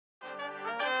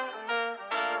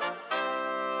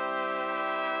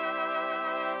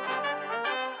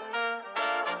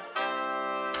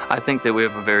I think that we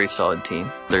have a very solid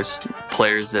team. There's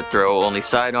players that throw only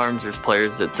sidearms, there's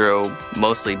players that throw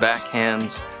mostly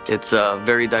backhands. It's a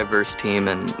very diverse team,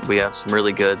 and we have some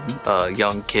really good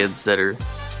young kids that are,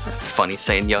 it's funny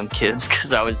saying young kids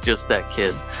because I was just that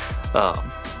kid,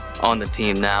 on the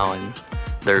team now, and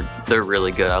they're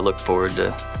really good. I look forward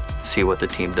to see what the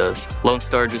team does. Lone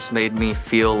Star just made me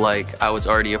feel like I was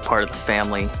already a part of the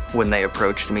family when they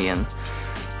approached me, and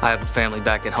I have a family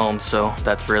back at home, so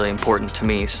that's really important to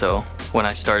me. So when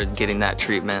I started getting that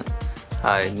treatment,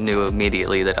 I knew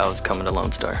immediately that I was coming to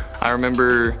Lone Star. I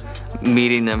remember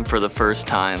meeting them for the first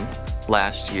time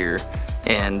last year,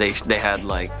 and they had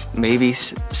like maybe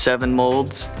 7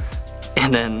 molds,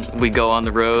 and then we go on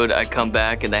the road, I come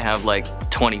back and they have like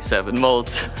 27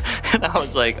 molds. And I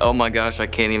was like, oh my gosh, I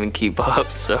can't even keep up.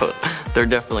 So they're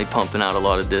definitely pumping out a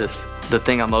lot of discs. The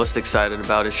thing I'm most excited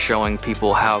about is showing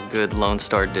people how good Lone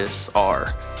Star discs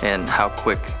are and how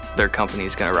quick their company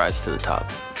is gonna rise to the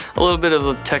top. A little bit of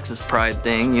a Texas pride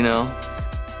thing, you know?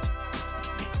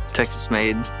 Texas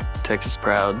made, Texas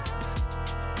proud.